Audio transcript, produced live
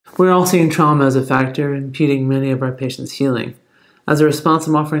We're all seeing trauma as a factor impeding many of our patients' healing. As a response,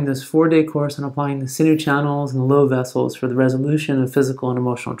 I'm offering this 4-day course on applying the Sinew channels and the low vessels for the resolution of physical and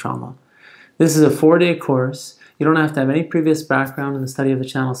emotional trauma. This is a 4-day course. You don't have to have any previous background in the study of the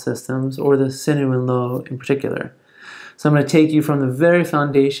channel systems or the Sinew and low in particular. So I'm going to take you from the very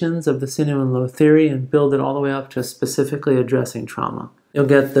foundations of the Sinew and low theory and build it all the way up to specifically addressing trauma. You'll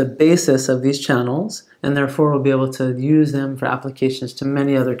get the basis of these channels, and therefore we'll be able to use them for applications to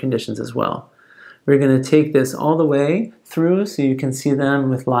many other conditions as well. We're going to take this all the way through so you can see them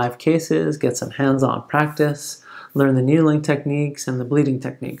with live cases, get some hands-on practice, learn the needling techniques and the bleeding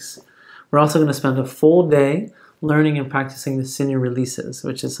techniques. We're also going to spend a full day learning and practicing the Sinew releases,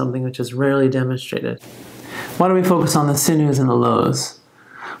 which is something which is rarely demonstrated. Why do we focus on the Sinews and the lows?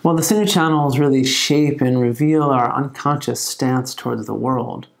 Well, the Sinew channels really shape and reveal our unconscious stance towards the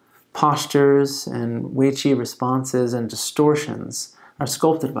world. Postures and Wei Qi responses and distortions are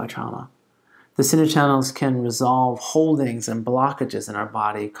sculpted by trauma. The Sinew channels can resolve holdings and blockages in our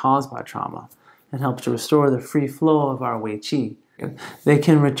body caused by trauma and help to restore the free flow of our Wei Qi. They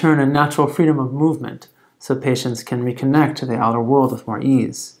can return a natural freedom of movement so patients can reconnect to the outer world with more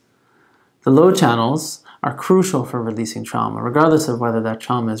ease. The low channels are crucial for releasing trauma, regardless of whether that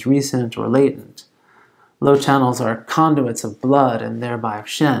trauma is recent or latent. Low channels are conduits of blood and thereby of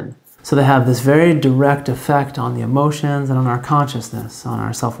Shen. So they have this very direct effect on the emotions and on our consciousness, on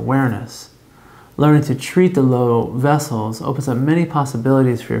our self-awareness. Learning to treat the low vessels opens up many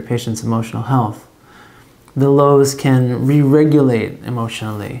possibilities for your patient's emotional health. The lows can re-regulate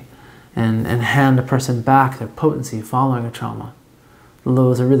emotionally and hand a person back their potency following a trauma. The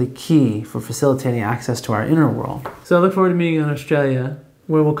lows are really key for facilitating access to our inner world. So I look forward to meeting you in Australia,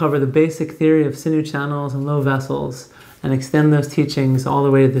 where we'll cover the basic theory of Sinew channels and low vessels and extend those teachings all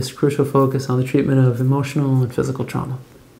the way to this crucial focus on the treatment of emotional and physical trauma.